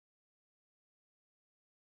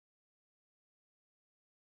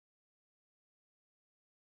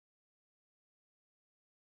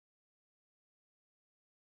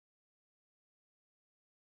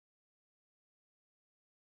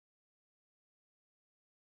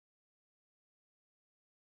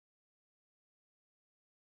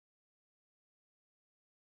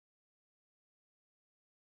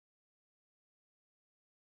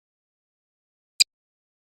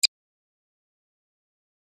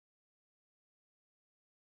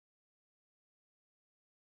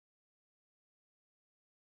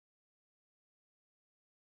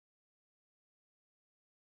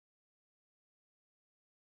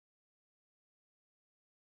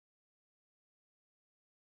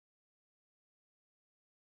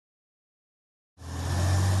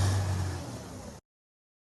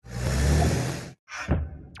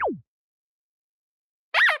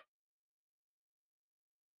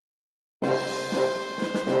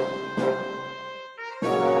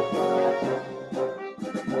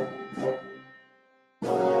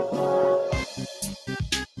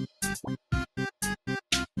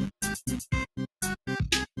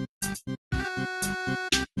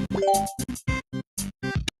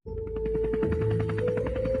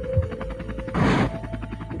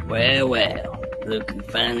Well, well, look who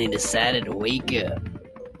finally decided to wake up.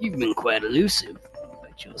 You've been quite elusive,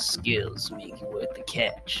 but your skills make you worth the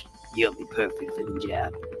catch. You'll be perfect for the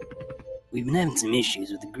job. We've been having some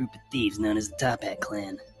issues with a group of thieves known as the Top Hat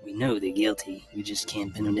Clan. We know they're guilty, we just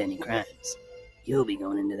can't pin them to any crimes. You'll be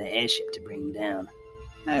going into the airship to bring them down.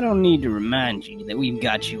 I don't need to remind you that we've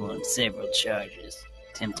got you on several charges.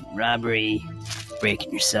 Attempted robbery,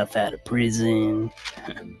 breaking yourself out of prison,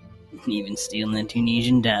 even stealing a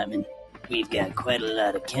Tunisian diamond. We've got quite a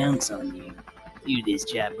lot of counts on you. Do this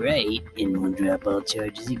job right, and we'll drop all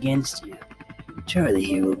charges against you. Charlie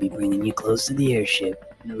here will be bringing you close to the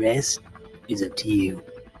airship. The rest is up to you.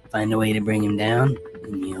 Find a way to bring him down,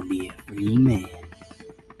 and you'll be a free man.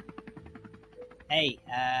 Hey,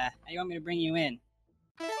 how you want me to bring you in?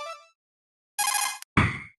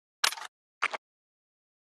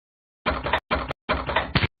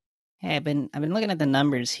 Hey, I've been looking at the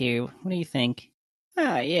numbers here. What do you think?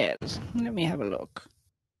 Ah, yes. Let me have a look.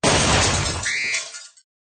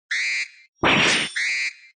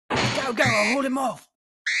 Go, I'll hold him off.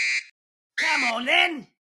 Come on, then.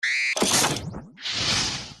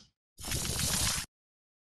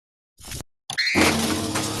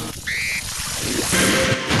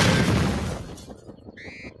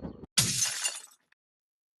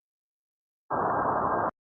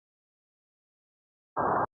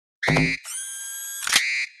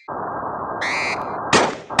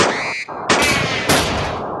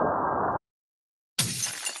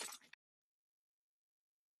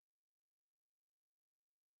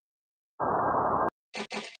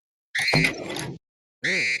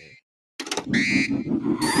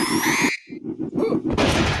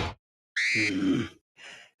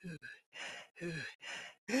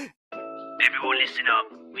 Everyone listen up.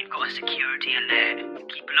 We've got a security alert.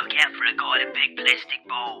 Keep a lookout for a guy in a big plastic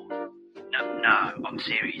ball. No, I'm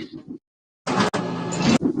serious.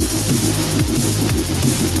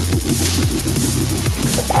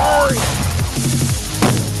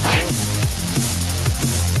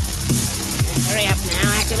 Hurry up now,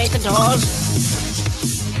 activate the doors.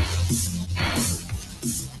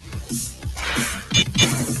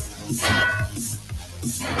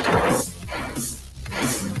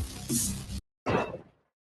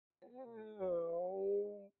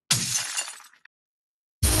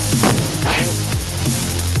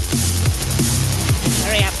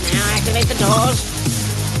 Hurry up now, activate the doors.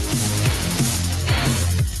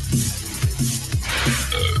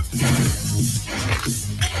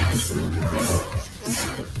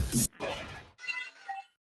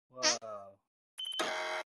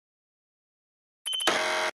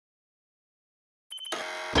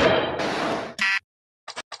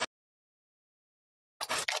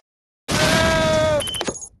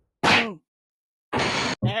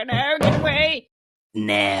 No, get away!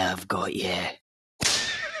 Now I've got you.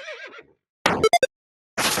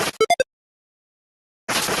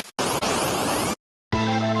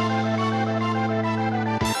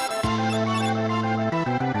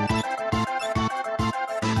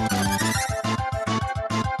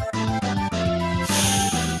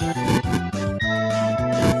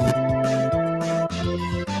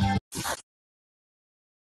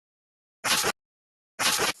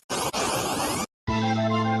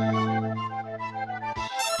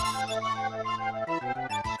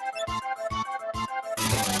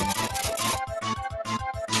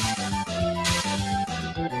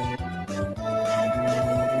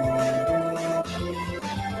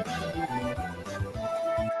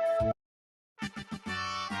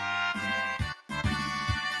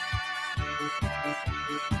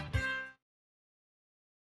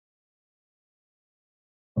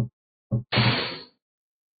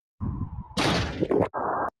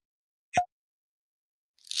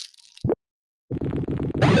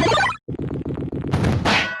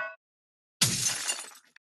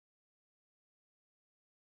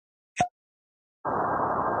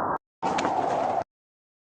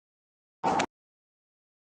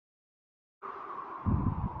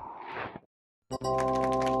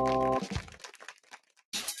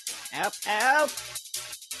 Help!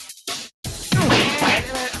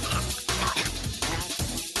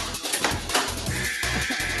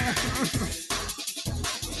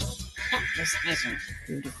 Listen.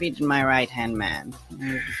 You've defeated my right-hand man.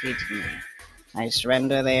 You've defeated me. I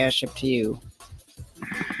surrender the airship to you.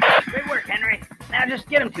 Great work, Henry. Now just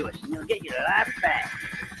get him to us, and he'll get your life back.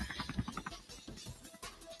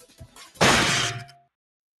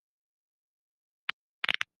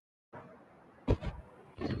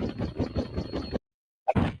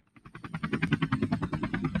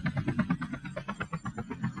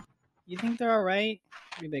 You think they're alright?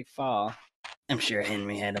 Pretty big fall. I'm sure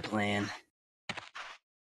Henry had a plan.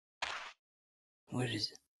 What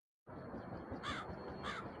is it?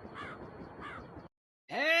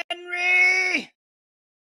 Henry!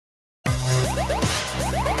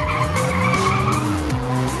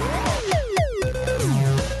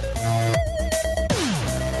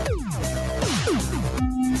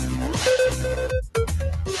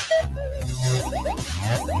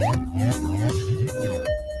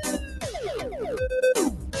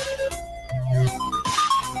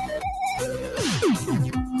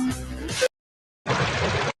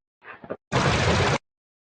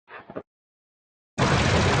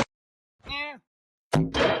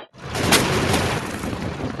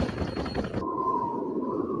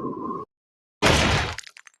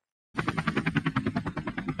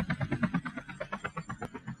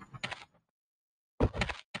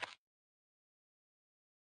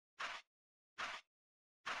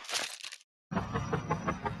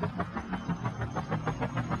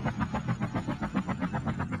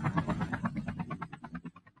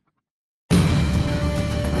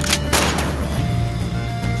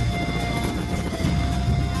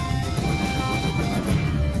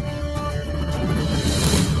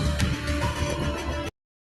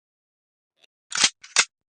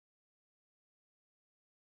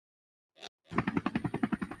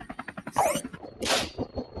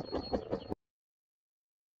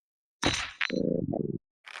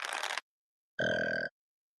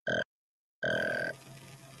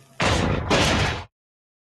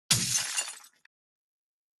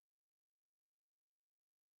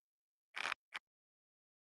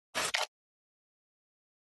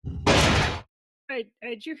 Hey,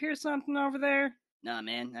 did you hear something over there? Nah,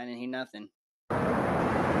 man, I didn't hear nothing.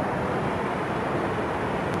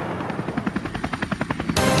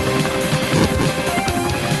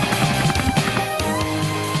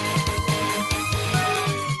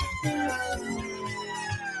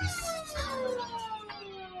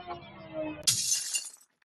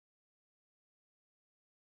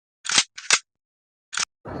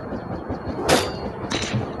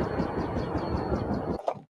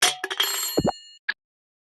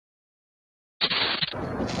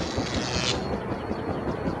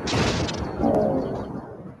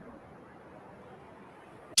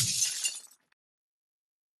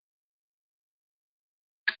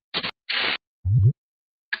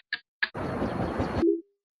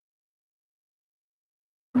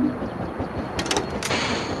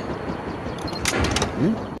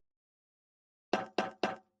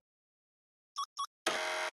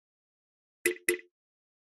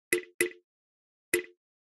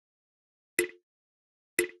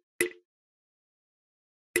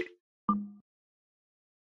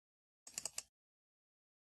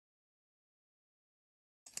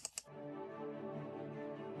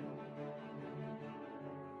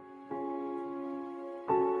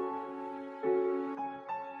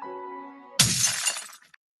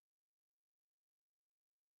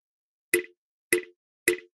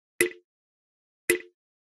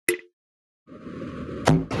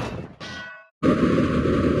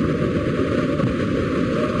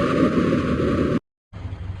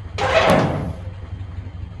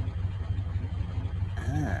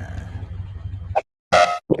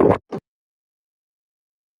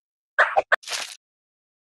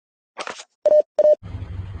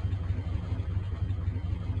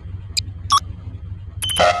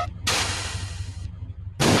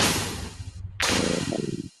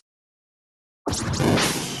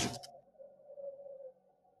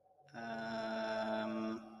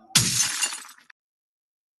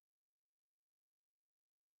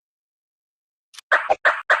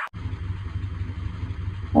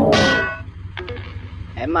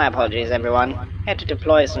 And my apologies, everyone. Had to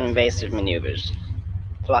deploy some invasive maneuvers.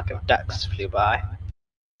 A flock of ducks flew by.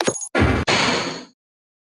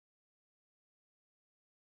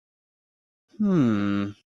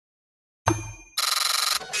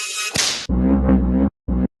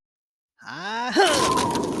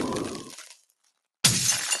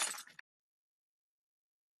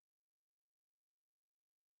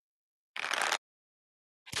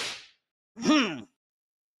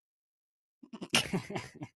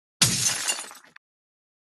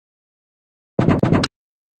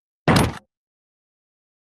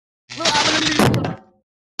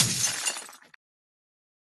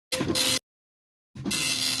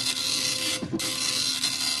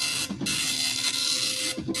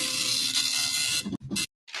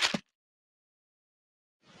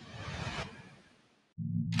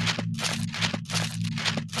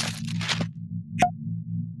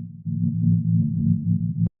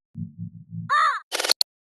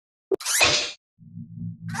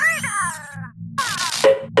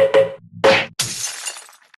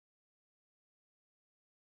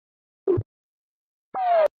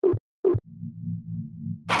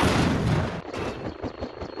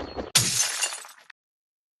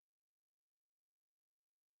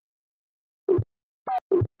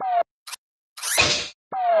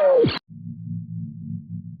 Hey,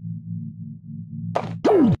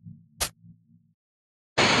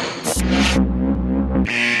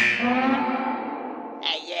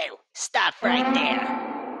 you! Stop right there!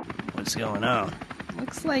 What's going on?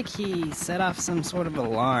 Looks like he set off some sort of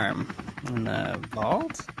alarm in the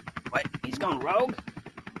vault. What? He's gone rogue?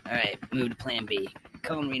 Alright, move to plan B.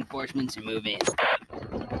 Call in reinforcements and move in.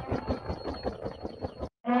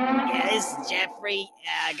 Yeah, this is Jeffrey.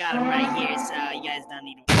 I got him right here, so you guys don't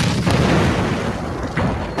need to...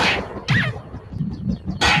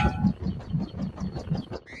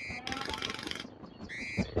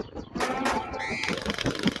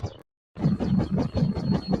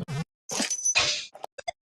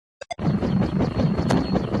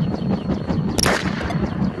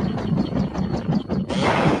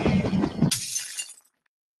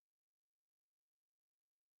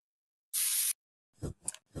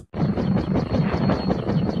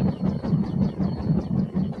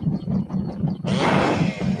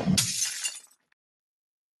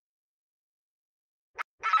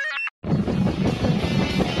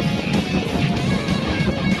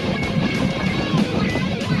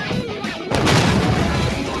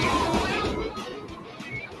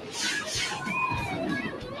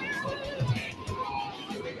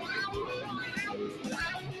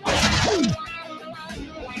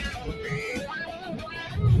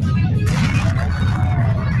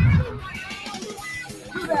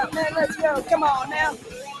 Move out, man. Let's go. Come on now.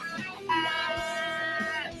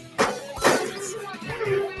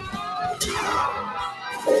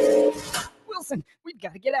 Wilson, we've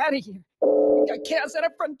got to get out of here. We've got chaos at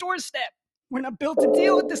our front doorstep. We're not built to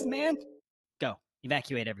deal with this, man. Go.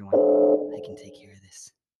 Evacuate everyone. I can take care of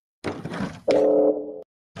this.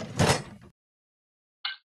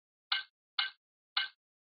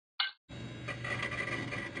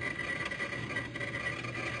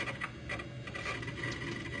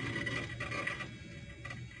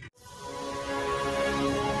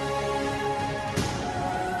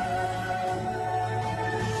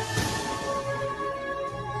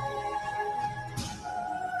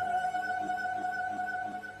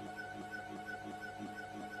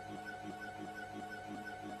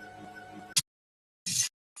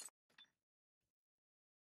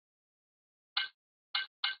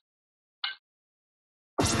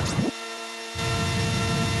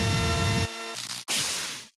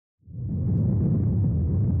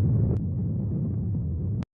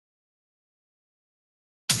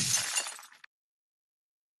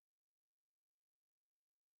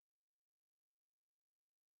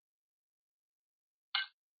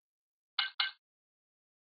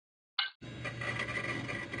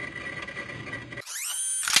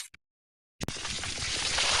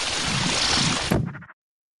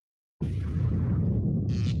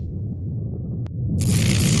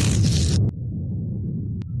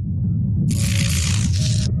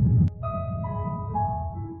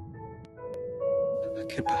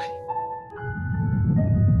 Goodbye.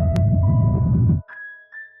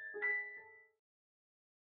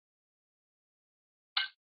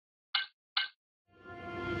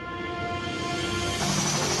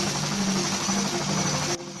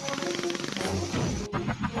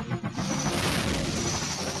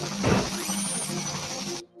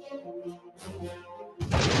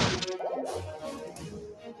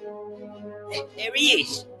 There he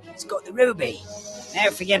is! He's got the ruby. Now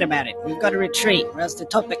forget about it. We've got to retreat, or else the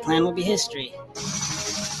Topic clan will be history.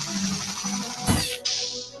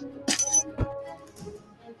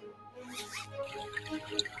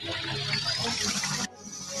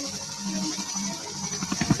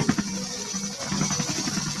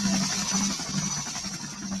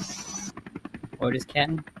 Orders,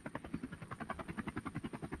 Captain?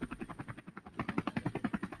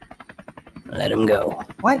 Let him go.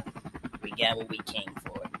 What? We got what we came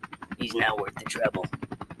for. He's not worth the trouble.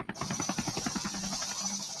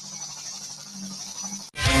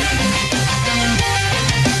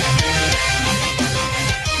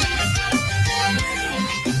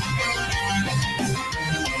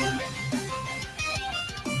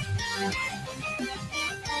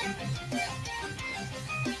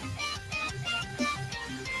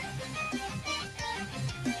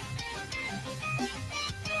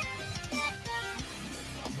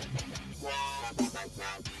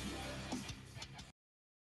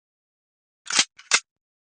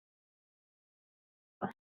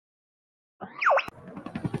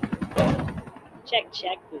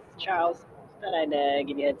 Check. This is Charles. Thought I'd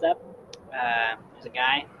give you a heads up. There's a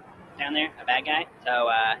guy down there, a bad guy. So,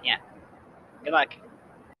 yeah. Good luck.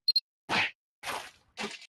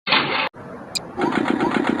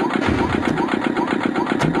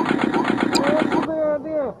 What's the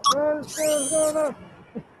idea? What's going on?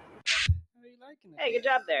 Hey, good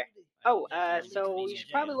job there. Oh, so we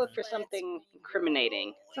should probably look for something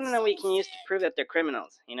incriminating. Something that we can use to prove that they're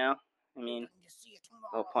criminals, you know? I mean, the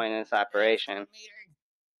whole point of this operation.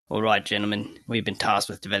 All right, gentlemen. We've been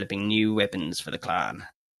tasked with developing new weapons for the clan.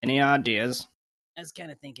 Any ideas? I was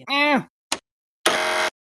kind of thinking.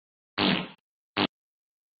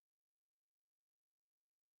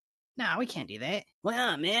 Nah, we can't do that. Why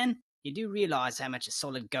not, man? You do realize how much a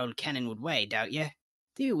solid gold cannon would weigh, don't you?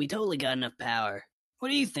 Dude, we totally got enough power. What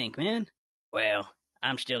do you think, man? Well,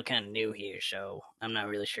 I'm still kind of new here, so I'm not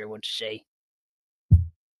really sure what to say.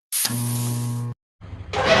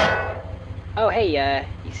 Oh, hey,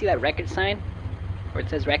 you see that record sign? Where it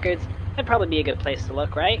says records? That'd probably be a good place to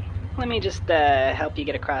look, right? Let me just, help you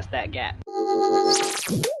get across that gap.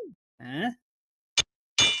 Huh?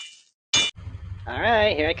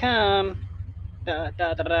 Alright, here I come. Da,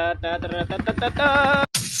 da, da, da, da, da, da, da, da, da.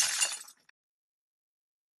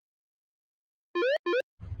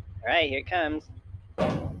 Alright, here it comes.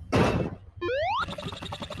 Puts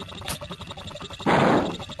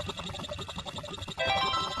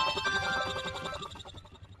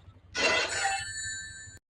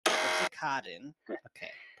a card in.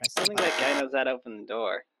 Okay. Press I the think that guy knows how to open the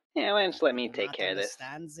door. Yeah, why don't you let me take care of this?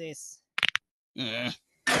 Understands this. Yeah.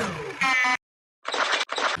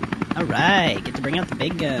 Alright, get to bring out the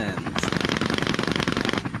big guns.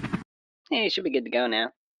 Hey, you should be good to go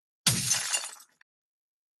now.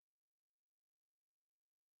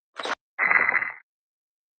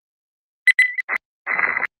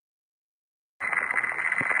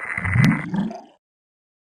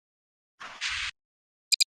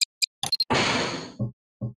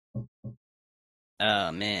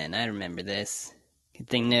 Oh man, I remember this. Good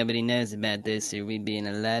thing nobody knows about this or we'd be in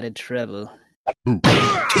a lot of trouble.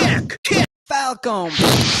 Falcon!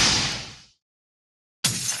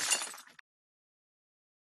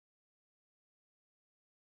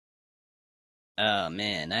 Oh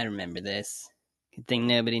man, I remember this. Good thing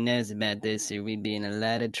nobody knows about this or we'd be in a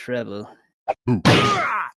lot of trouble.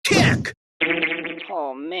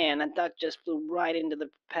 Oh man, that duck just flew right into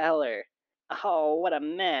the propeller. Oh, what a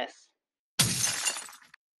mess.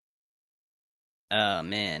 Oh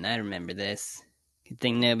man, I remember this. Good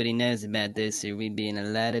thing nobody knows about this or we'd be in a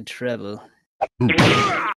lot of trouble.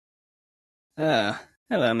 Oh,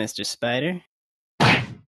 hello, Mr. Spider.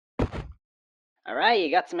 Alright,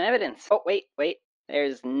 you got some evidence. Oh, wait.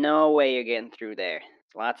 There's no way you're getting through there.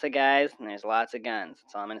 There's lots of guys and there's lots of guns.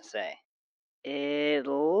 That's all I'm gonna say. It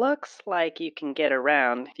looks like you can get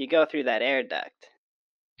around if you go through that air duct.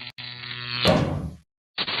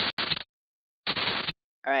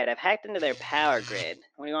 Alright, I've hacked into their power grid.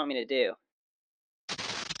 What do you want me to do?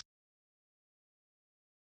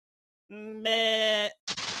 Meh.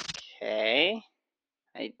 Okay.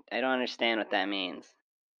 I don't understand what that means.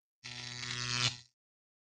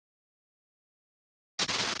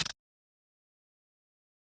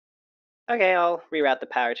 Okay, I'll reroute the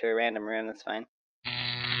power to a random room, that's fine.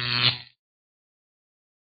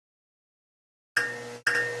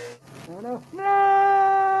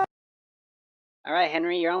 Alright,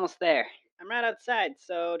 Henry, you're almost there. I'm right outside,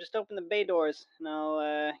 so just open the bay doors and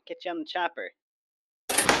I'll get you on the chopper.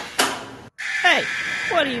 Hey,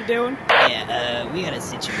 what are you doing? Yeah, we got a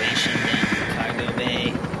situation down in the cargo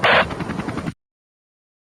bay.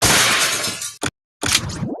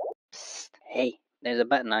 Psst. Hey, there's a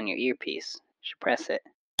button on your earpiece. You should press it.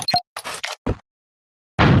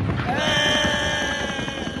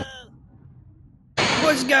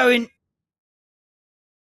 What's going?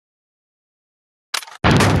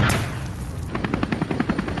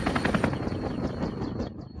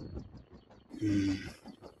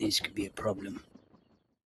 This could be a problem.